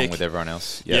popular pick. Along with everyone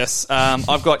else. Yes.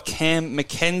 I've got Cam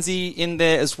McKenzie in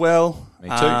there as well. Me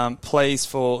too. Plays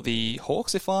for the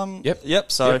Hawks, if I'm...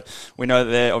 Yep. So we know that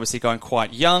they're obviously going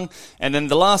quite young. And then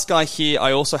the last guy here,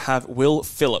 I also have Will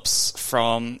Phillips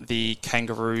from the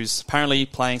Kangaroos, apparently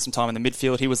playing some time in the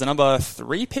midfield. He was the number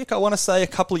 3 pick, I want to say, a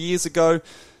couple of years ago.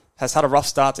 Has had a rough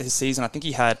start to his season. I think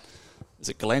he had... Is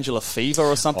it glandular fever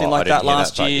or something like that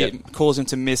last year? Caused him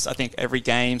to miss, I think, every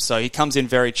game. So he comes in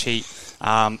very cheap,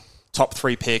 top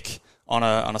 3 pick on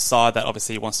a side that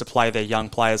obviously wants to play their young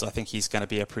players. I think he's going to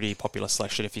be a pretty popular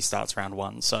selection if he starts round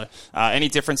 1. So any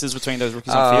differences between those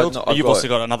rookies on field? No, you've also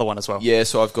got another one as well. Yeah,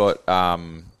 so I've got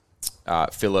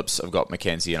Phillips, I've got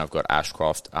McKenzie, and I've got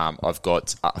Ashcroft. I've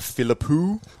got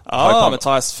Philippou.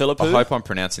 Matthias Philippou. I hope I'm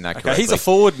pronouncing that correctly. He's a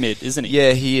forward mid, isn't he?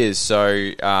 Yeah, he is.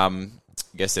 So...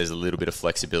 guess there's a little bit of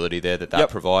flexibility there that Yep.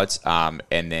 provides. And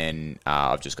then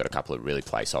I've just got a couple of really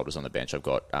placeholders on the bench. I've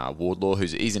got Wardlaw,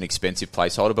 he's an expensive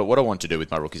placeholder, but what I want to do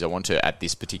with my rookies, I want to, at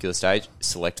this particular stage,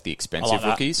 select the expensive that.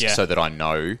 rookies Yeah. so that I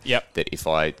know Yep. that if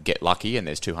I get lucky and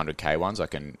there's 200k ones, I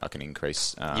can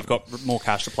increase. You've got more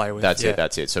cash to play with. That's Yeah. it.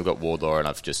 That's it. So I've got Wardlaw, and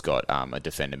I've just got a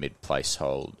defender mid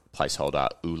placeholder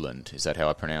Uland. Is that how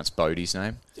I pronounce Bodie's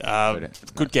name?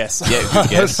 Good guess. Yeah, good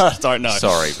guess. I don't know.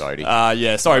 Sorry,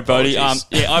 Bodie. Sorry, Bodie. Apologies.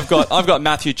 I've got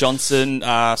Matthew Johnson.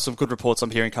 Some good reports I'm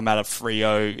hearing come out of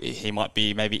Freo. He might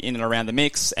be maybe in and around the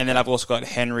mix. And then I've also got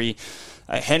Henry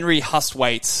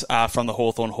Hustwaite from the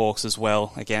Hawthorn Hawks as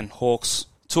well. Again, Hawks.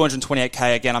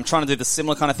 228k again. I'm trying to do the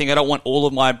similar kind of thing. I don't want all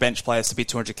of my bench players to be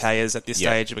 200kers at this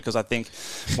stage, because I think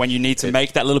when you need to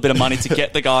make that little bit of money to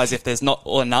get the guys, if there's not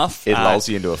enough, it lulls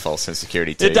you into a false sense of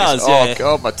security too. It does. Oh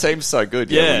God, my team's so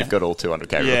good. Yeah, Yeah. well, you've got all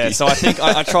 200k yeah. rookies. So I think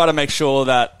I try to make sure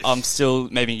that I'm still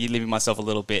maybe leaving myself a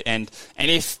little bit, and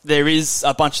if there is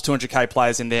a bunch of 200k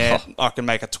players in there, I can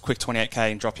make a quick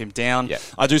 28k and drop him down. Yeah.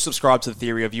 I do subscribe to the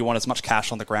theory of you want as much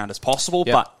cash on the ground as possible,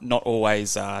 Yeah. but not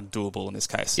always doable in this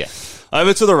case. Yeah.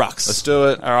 Over to the rucks. Let's do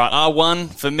it. All right,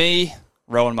 R1 for me,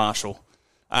 Rowan Marshall.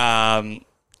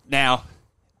 Now,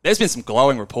 there's been some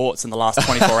glowing reports in the last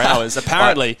 24 hours.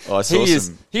 Apparently, I saw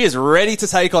he is ready to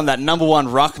take on that number one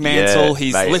ruck mantle. Yeah,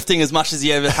 He's mate. lifting as much as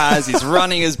he ever has. He's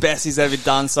running as best he's ever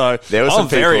done. So There was I'm some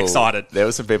very people- excited. There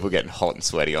were some people getting hot and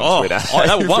sweaty on Oh, Twitter.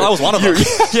 that was one of them.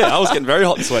 Yeah, I was getting very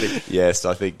hot and sweaty. Yes,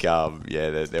 I think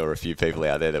there were a few people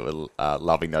out there that were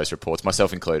loving those reports,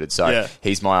 myself included. So Yeah.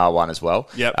 he's my R1 as well.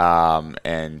 Yep.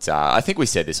 And I think we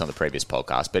said this on the previous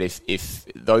podcast, but if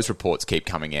those reports keep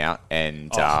coming out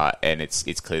and it's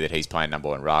clear that he's playing number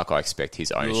one ruck, I expect his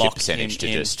ownership percentage to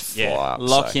just fly up.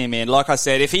 Lock So, him in. Like I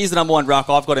said, if he's the number one ruck,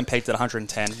 I've got him peaked at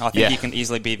 110. I think Yeah. he can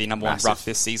easily be the number Massive. one ruck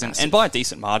this season, Massive. and by a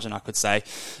decent margin, I could say.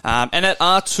 And at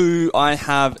R2, I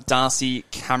have Darcy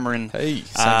Cameron Hey,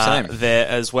 same. there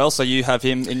as well. So you have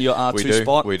him in your R2 We do,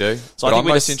 spot. we do. So But I think I'm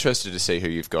we most just- interested to see who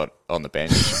you've got on the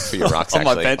bench for your rucks, On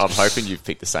my actually. bench. I'm hoping you've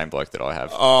picked the same bloke that I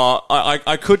have.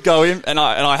 I could go him, and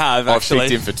I have I've actually.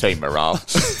 picked him for team morale.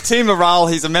 Team Morale,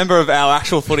 he's a member of our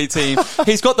actual footy team.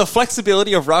 He's got the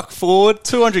flexibility of ruck forward,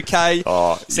 200k.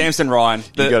 Samson Ryan,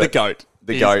 the GOAT.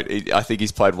 The GOAT. I think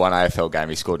he's played one AFL game.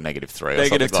 He scored -3 or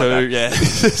Negative something like two, that.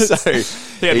 yeah. So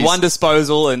He had he's- one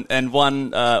disposal and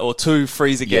one or two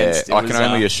frees against. Yeah, It I can was,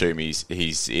 only assume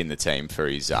he's in the team for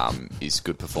his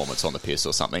good performance on the piss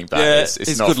or something. But yeah, it's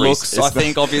his not good for his- looks, it's I not-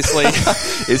 think, obviously.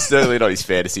 It's certainly not his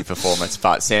fantasy performance.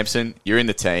 But Samson, you're in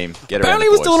the team. Get around Apparently the he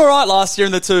was boys. doing all right last year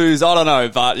in the twos. I don't know,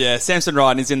 but yeah, Samson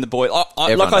Ryan is in the boy. Like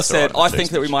Everyone I does all said, right in the I twos, think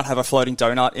that we Mitch. might have a floating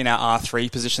donut in our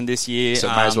R3 position this year. So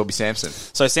it may as well be Samson.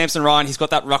 So Samson Ryan, he's got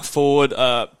that ruck forward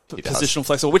He does. positional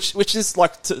flexible, which is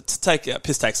like to take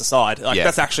piss takes aside. Like Yeah.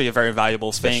 that's actually a very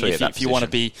valuable thing Especially if at that you want to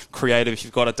position. be creative. If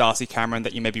you've got a Darcy Cameron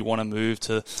that you maybe want to move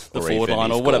to the Or forward even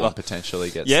line if or whatever. Gordon potentially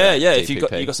gets Yeah, that yeah. If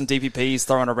DPP. you've got some DPPs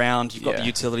thrown around, you've got the Yeah.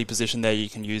 utility position there. You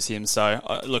can use him. So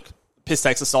look. Piss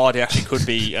takes aside, he actually could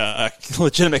be a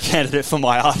legitimate candidate for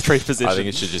my R3 position. I think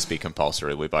it should just be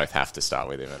compulsory. We both have to start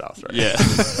with him at R3. Yeah.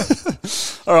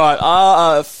 All right.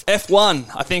 F1.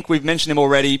 I think we've mentioned him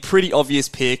already. Pretty obvious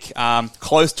pick.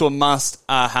 Close to a must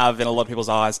have in a lot of people's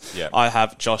eyes. Yeah. I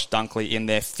have Josh Dunkley in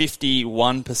there.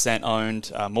 51%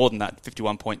 owned. More than that.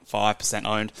 51.5%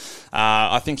 owned.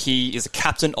 I think he is a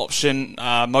captain option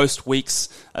most weeks,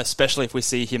 especially if we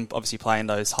see him obviously playing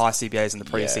those high CBAs in the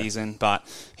preseason. But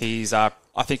he's, I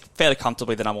think, fairly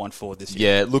comfortably the number one forward this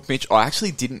year. Yeah, look, Mitch, I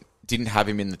actually didn't have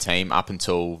him in the team up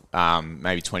until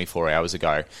maybe 24 hours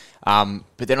ago.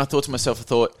 But then I thought to myself,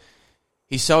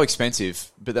 he's so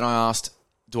expensive. But then I asked,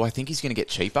 do I think he's going to get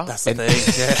cheaper? That's the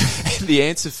thing. Yeah. And the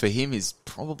answer for him is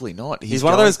probably not. He's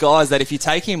one of those guys that if you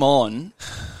take him on,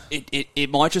 it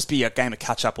might just be a game of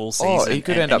catch up all season. He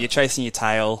could and end up- you're chasing your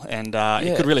tail, and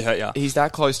it could really hurt you. He's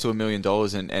that close to $1 million,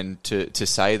 and to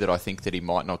say that I think that he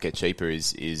might not get cheaper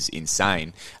is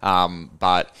insane.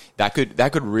 But that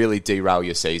could really derail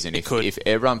your season. If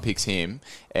everyone picks him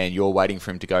and you're waiting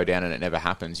for him to go down and it never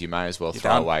happens, you may as well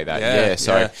throw done. away that.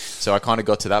 Yeah. So I kind of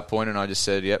got to that point and I just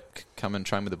said, yep, come and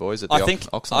train with the boys at the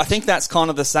Oxlade. I think that's kind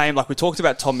of the same. Like we talked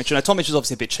about Tom Mitchell. Now, Tom Mitchell's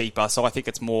obviously a bit cheaper, so I think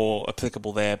it's more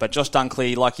applicable there. But Josh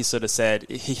Dunkley, like you sort of said,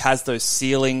 he has those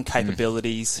ceiling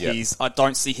capabilities. Yep. I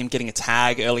don't see him getting a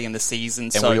tag early in the season.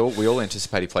 And so we all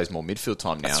anticipate he plays more midfield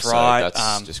time now. That's so right.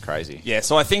 that's just crazy. Yeah,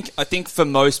 so I think for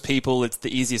most people, it's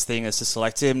the easiest thing is to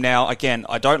select him. Now, again,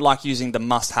 I don't like using the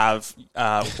must-have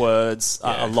words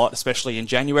a lot, especially in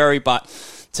January, but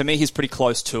to me, he's pretty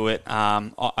close to it.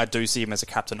 I do see him as a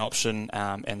captain option,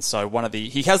 and so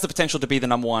he has the potential to be the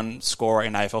number one scorer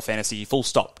in AFL fantasy, full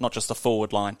stop, not just the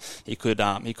forward line. He could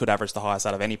average the highest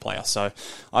out of any player. So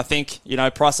I think,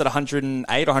 priced at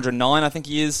 108 or 109, I think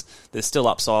he is. There's still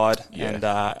upside, and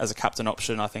as a captain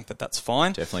option, I think that's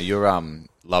fine. Definitely. Your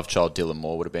love child Dylan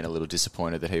Moore would have been a little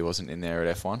disappointed that he wasn't in there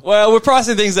at F1. Well, we're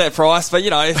pricing things at price, but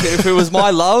if it was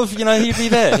my love, he'd be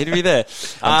there. He'd be there.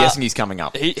 I'm guessing he's coming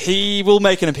up. He will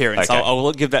make an appearance. Okay. I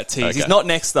will give that tease. Okay. He's not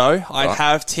next though. I'd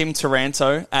have Tim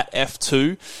Taranto at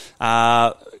F2.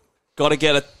 Got to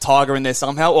get a Tiger in there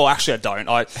somehow. Well, actually, I don't.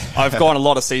 I've gone a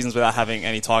lot of seasons without having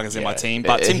any Tigers in my team.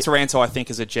 But Tim Taranto, I think,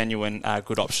 is a genuine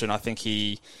good option. I think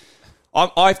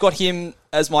I've got him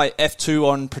as my F2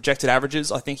 on projected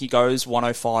averages. I think he goes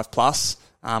 105 plus.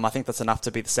 I think that's enough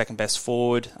to be the second best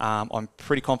forward. I'm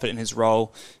pretty confident in his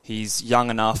role. He's young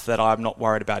enough that I'm not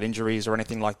worried about injuries or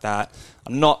anything like that.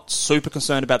 I'm not super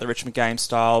concerned about the Richmond game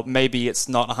style. Maybe it's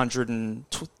not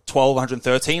 112,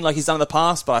 113 like he's done in the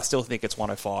past, but I still think it's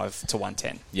 105 to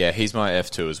 110. Yeah, he's my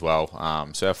F2 as well.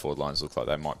 So our forward lines look like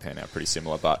they might pan out pretty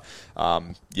similar. But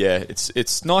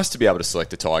it's nice to be able to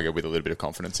select a Tiger with a little bit of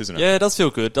confidence, isn't it? Yeah, it does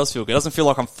feel good. It doesn't feel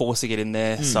like I'm forcing it in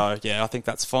there. So, I think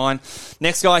that's fine.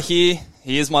 Next guy here,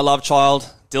 he is my love child,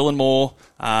 Dylan Moore.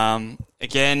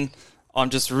 Again, I'm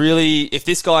just really, if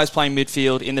this guy is playing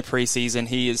midfield in the preseason,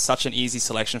 he is such an easy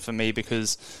selection for me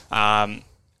because I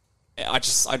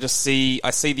see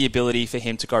the ability for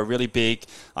him to go really big.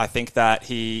 I think that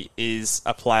he is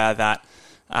a player that,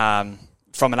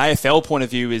 from an AFL point of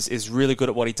view, is really good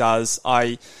at what he does.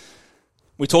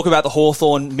 We talk about the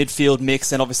Hawthorn midfield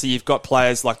mix, and obviously you've got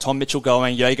players like Tom Mitchell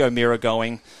going, Jago Mira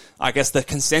going. I guess the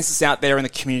consensus out there in the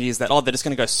community is that, they're just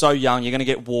going to go so young. You're going to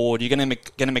get Ward. You're going to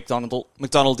get a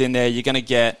McDonald in there. You're going to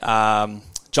get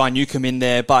Jai Newcomb in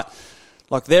there. But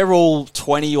they're all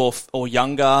 20 or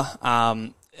younger.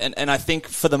 And I think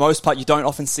for the most part, you don't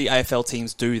often see AFL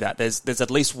teams do that. There's at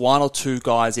least one or two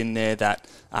guys in there that,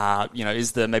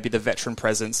 is maybe the veteran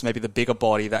presence, maybe the bigger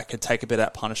body that could take a bit of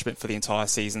that punishment for the entire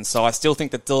season. So I still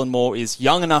think that Dylan Moore is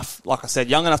young enough, like I said,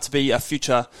 young enough to be a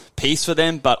future piece for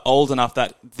them, but old enough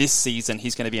that this season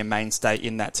he's going to be a mainstay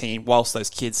in that team whilst those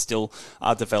kids still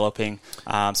are developing.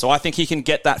 So I think he can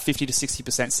get that 50 to 60%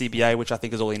 CBA, which I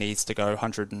think is all he needs to go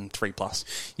 103 plus.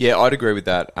 Yeah, I'd agree with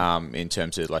that in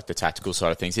terms of the tactical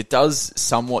side of things. It does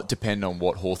somewhat depend on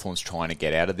what Hawthorn's trying to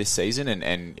get out of this season,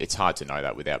 and it's hard to know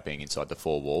that without being inside the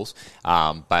four walls.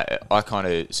 But I kind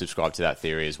of subscribe to that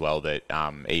theory as well, that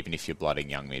even if you're blooding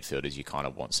young midfielders, you kind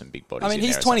of want some big bodies. I mean, in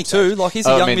he's there 22, he's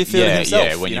a young midfielder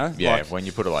himself. When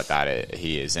you put it like that,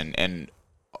 he is. And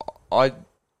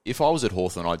if I was at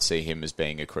Hawthorn, I'd see him as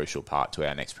being a crucial part to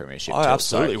our next premiership. I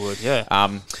absolutely would, yeah.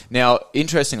 Now,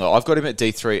 interestingly, I've got him at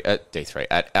F3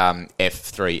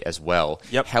 as well.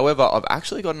 Yep. However, I've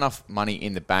actually got enough money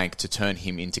in the bank to turn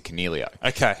him into Cornelio.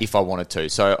 Okay. If I wanted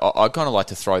to. So I kind of like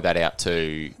to throw that out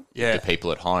to the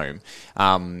people at home.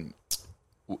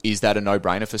 Is that a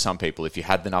no-brainer for some people? If you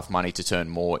had enough money to turn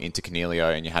more into Cornelio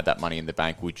and you had that money in the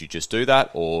bank, would you just do that?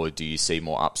 Or do you see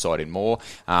more upside in more?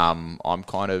 I'm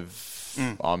kind of...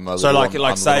 Say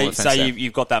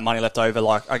you've got that money left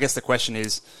over. I guess the question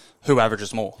is, who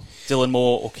averages more, Dylan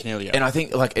Moore or Cornelio? And I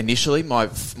think initially my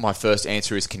first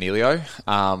answer is Cornelio.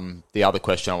 The other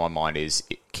question on my mind is,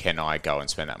 can I go and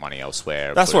spend that money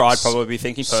elsewhere? That's where I'd probably be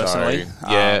thinking personally.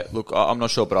 So, look, I'm not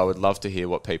sure, but I would love to hear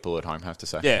what people at home have to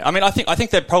say. Yeah, I mean, I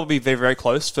think they'd probably be very, very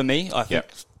close for me. I think.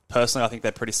 Personally, I think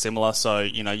they're pretty similar. So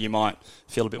you might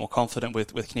feel a bit more confident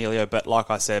with Cornelio, but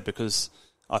like I said, because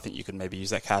I think you could maybe use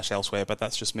that cash elsewhere, but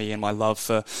that's just me and my love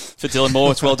for Dylan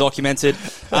Moore. It's well documented.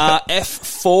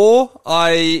 F4,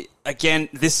 again,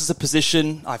 this is a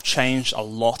position I've changed a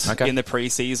lot in the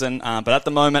preseason, but at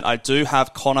the moment I do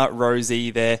have Connor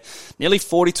Rosie there, nearly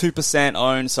 42%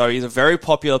 owned, so he's a very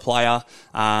popular player.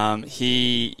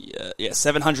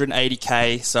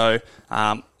 780k, so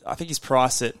I think he's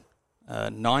priced at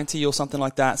 90 or something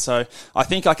like that. So I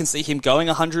think I can see him going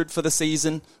 100 for the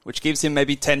season, which gives him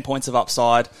maybe 10 points of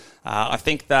upside. I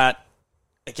think that,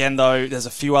 again, though, there's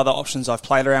a few other options. I've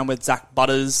played around with Zach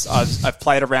Butters. I've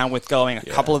played around with going a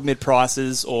couple of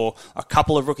mid-prices or a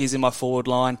couple of rookies in my forward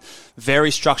line.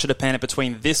 Very structure dependent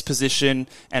between this position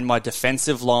and my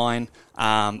defensive line.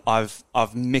 I've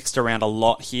mixed around a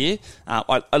lot here.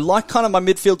 I like kind of my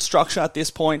midfield structure at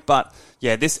this point, but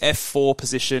this F4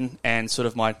 position and sort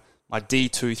of my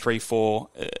D2, 3, 4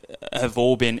 have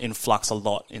all been in flux a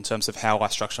lot in terms of how I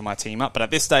structure my team up. But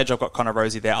at this stage, I've got Connor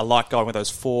Rosie there. I like going with those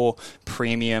 4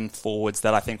 premium forwards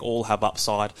that I think all have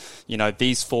upside.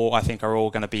 These 4 I think are all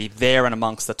going to be there and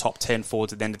amongst the top 10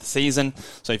 forwards at the end of the season.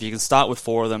 So if you can start with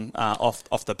 4 of them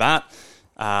off the bat,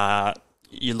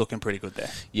 you're looking pretty good there.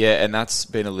 Yeah, and that's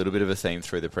been a little bit of a theme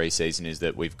through the preseason is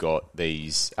that we've got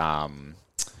these, they're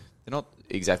not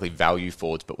exactly value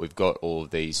forwards, but we've got all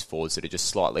of these forwards that are just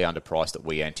slightly underpriced that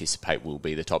we anticipate will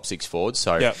be the top 6 forwards.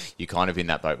 So you're kind of in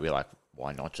that boat where you're like,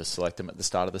 why not just select them at the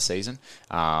start of the season?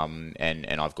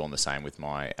 And I've gone the same with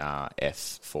my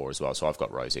F4 as well. So I've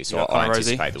got Rosie. So I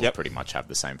anticipate that we'll pretty much have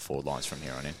the same forward lines from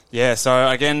here on in. Yeah, so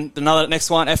again,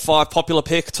 next one, F5 popular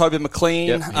pick, Toby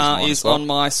McLean is on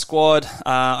my squad.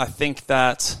 I think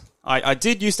that I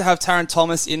did used to have Taron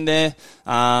Thomas in there.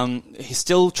 He's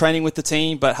still training with the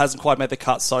team, but hasn't quite made the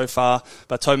cut so far.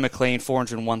 But Toby McLean,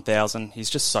 401,000.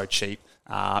 He's just so cheap.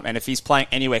 And if he's playing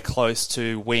anywhere close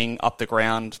to wing, up the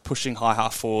ground, pushing high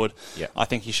half forward, I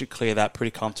think he should clear that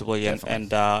pretty comfortably,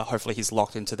 and hopefully he's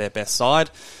locked into their best side.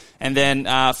 And then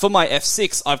for my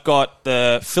F6, I've got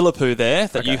the Philippou there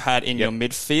that you had in your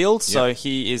midfield. So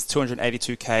he is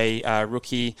 282k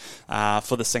rookie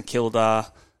for the St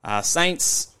Kilda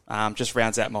Saints. Just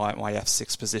rounds out my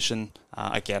F6 position.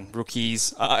 Again,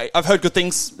 rookies. I've heard good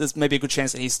things. There's maybe a good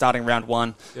chance that he's starting round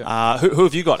 1. Yeah. Who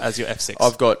have you got as your F6?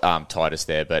 I've got Titus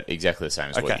there, but exactly the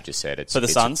same as what you just said. For the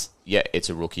Suns? It's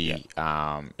a rookie.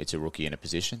 Yeah. It's a rookie in a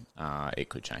position. It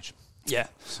could change. Yeah.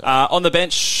 So. On the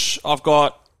bench, I've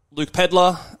got Luke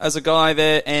Pedler as a guy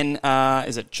there, and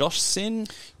is it Josh Sin?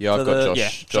 Yeah, I've got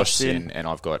Josh Sin, and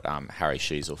I've got Harry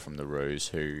Sheasel from the Roos,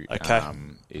 who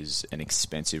is an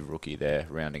expensive rookie there,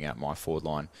 rounding out my forward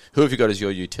line. Who have you got as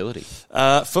your utility?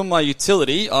 For my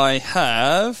utility, I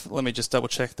have, let me just double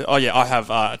check. I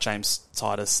have James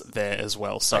Titus there as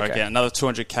well. So again, another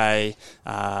 200k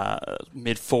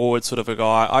mid-forward sort of a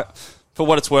guy. For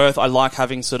what it's worth, I like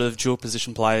having sort of dual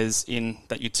position players in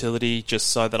that utility just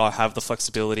so that I have the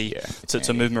flexibility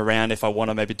to move them around if I want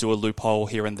to maybe do a loophole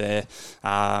here and there.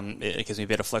 It gives me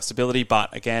better flexibility,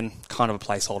 but again, kind of a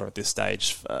placeholder at this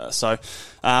stage. So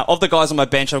of the guys on my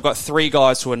bench, I've got 3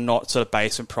 guys who are not sort of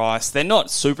basement price. They're not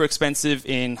super expensive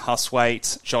in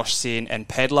Huswaite, Josh Sin, and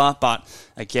Pedler, but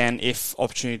again, if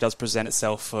opportunity does present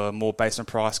itself for more basement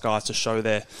price guys to show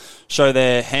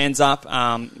their hands up,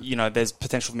 there's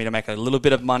potential for me to make a little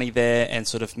bit of money there and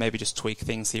sort of maybe just tweak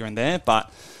things here and there.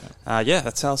 But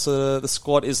that's how sort of the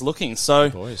squad is looking.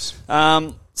 So,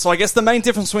 so I guess the main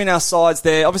difference between our sides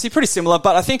there, obviously pretty similar,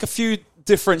 but I think a few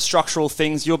different structural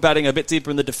things. You're batting a bit deeper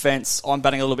in the defence. I'm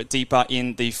batting a little bit deeper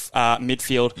in the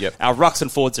midfield. Yep. Our rucks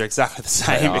and forwards are exactly the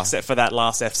same, except for that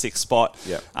last F6 spot.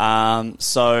 Yep.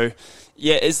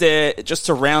 Is there, just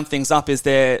to round things up, is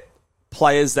there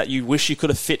players that you wish you could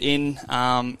have fit in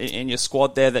your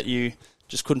squad there that you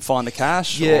just couldn't find the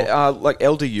cash? Like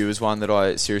LDU is one that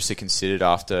I seriously considered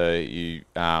after you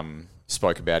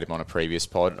spoke about him on a previous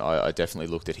pod. I definitely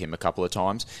looked at him a couple of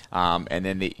times. And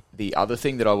then the other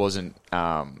thing that I wasn't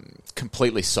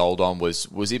completely sold on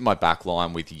was in my back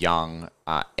line with Young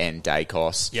and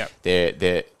Dacos.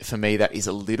 They're for me, that is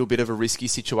a little bit of a risky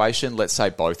situation. Let's say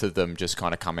both of them just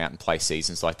kind of come out and play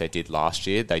seasons like they did last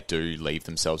year. They do leave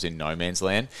themselves in no man's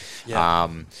land.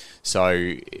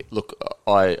 So, look,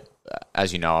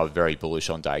 as you know, I'm very bullish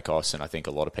on Dacos, and I think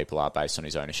a lot of people are based on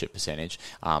his ownership percentage.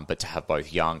 But to have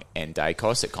both Young and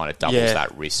Dacos, it kind of doubles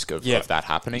that risk of that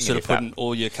happening. Sort of putting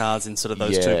all your cards in sort of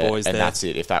those 2 boys there. And that's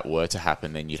it. If that were to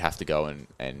happen, then you'd have to go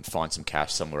and find some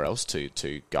cash somewhere else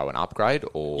to go and upgrade,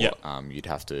 or you'd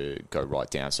have to go right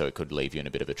down. So it could leave you in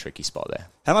a bit of a tricky spot there.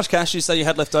 How much cash did you say you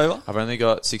had left over? I've only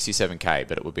got 67k,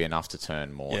 but it would be enough to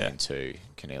turn more into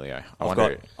Cornelio. I've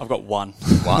got 1.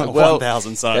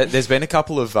 1,000. So there's been a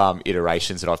couple of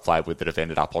iterations that I've played with that have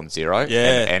ended up on 0.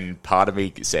 Yeah. And part of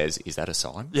me says, is that a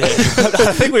sign? Yeah.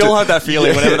 I think we all have that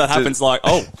feeling whenever that happens, like,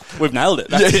 oh, we've nailed it.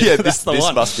 That's it. That's the one.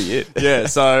 This must be it. Yeah.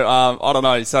 So I don't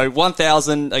know. So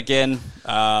 1,000 again.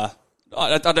 I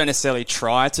don't necessarily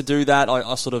try to do that.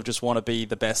 I sort of just want to be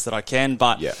the best that I can,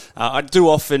 but I do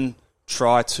often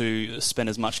try to spend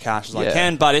as much cash as I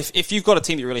can. But if you've got a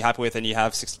team that you're really happy with and you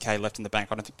have 60k left in the bank,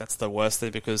 I don't think that's the worst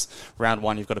thing, because round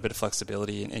 1 you've got a bit of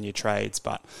flexibility in your trades.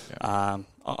 But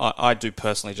I do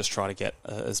personally just try to get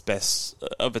as best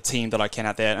of a team that I can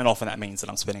out there, and often that means that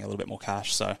I'm spending a little bit more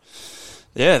cash. So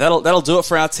that'll do it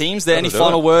for our teams. There any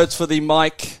final words for the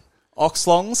Mike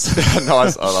Oxlongs?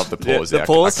 Nice. I love the pause. The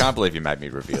pause. I can't believe you made me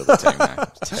reveal the team name.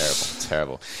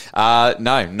 Terrible.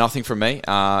 No, nothing from me.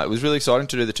 It was really exciting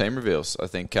to do the team reveals. I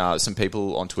think some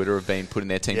people on Twitter have been putting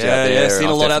their teams out there. Yeah, seen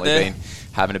a lot out there. Been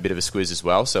having a bit of a squiz as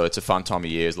well. So it's a fun time of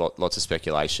year. There's lots of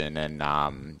speculation,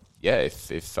 and yeah, if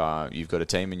you've got a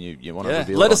team and you want to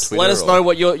reveal let it us on Twitter, let us know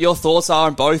what your thoughts are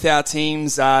on both our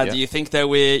teams. Do you think that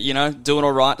we're doing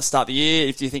all right to start the year?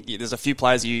 If you think there's a few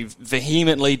players you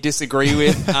vehemently disagree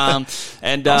with, and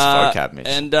Nice vocab, Mitch.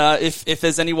 and if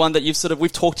there's anyone that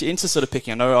we've talked you into sort of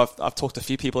picking. I know I've talked a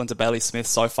few people into Bailey Smith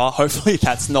so far. Hopefully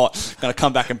that's not going to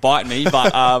come back and bite me.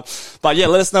 But yeah,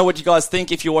 let us know what you guys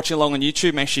think. If you're watching along on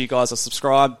YouTube, make sure you guys are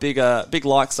subscribed. Big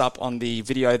likes up on the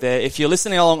video there. If you're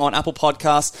listening along on Apple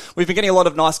Podcasts, we've been getting a lot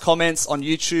of nice comments on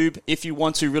YouTube. If you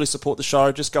want to really support the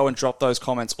show, just go and drop those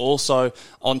comments also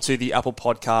onto the Apple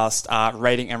Podcast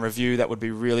rating and review. That would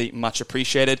be really much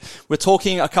appreciated. We're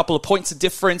talking a couple of points of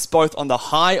difference, both on the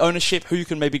high ownership, who you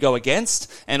can maybe go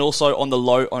against, and also on the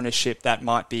low ownership. That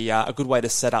might be a good way to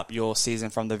set up your season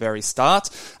from the very start.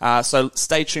 So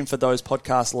stay tuned for those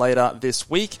podcasts later this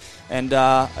week. And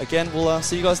again, we'll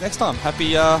see you guys next time.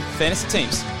 Happy fantasy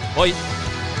teams. Bye.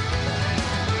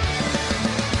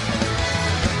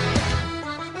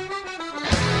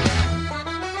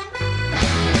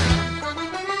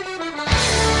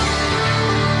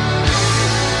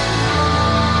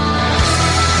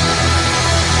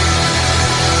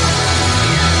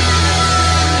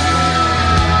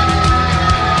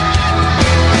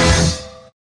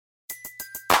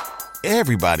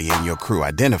 Everybody in your crew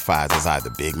identifies as either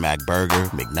Big Mac Burger,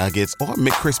 McNuggets, or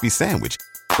McCrispy Sandwich.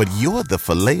 But you're the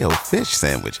Filet-O-Fish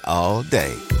Sandwich all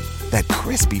day. That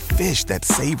crispy fish, that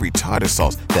savory tartar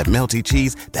sauce, that melty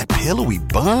cheese, that pillowy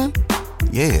bun.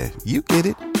 Yeah, you get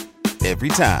it. Every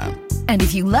time. And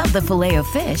if you love the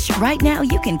Filet-O-Fish, right now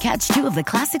you can catch two of the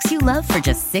classics you love for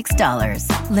just $6.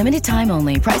 Limited time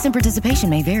only. Price and participation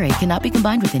may vary. Cannot be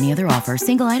combined with any other offer.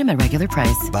 Single item at regular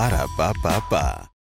price. Ba-da-ba-ba-ba.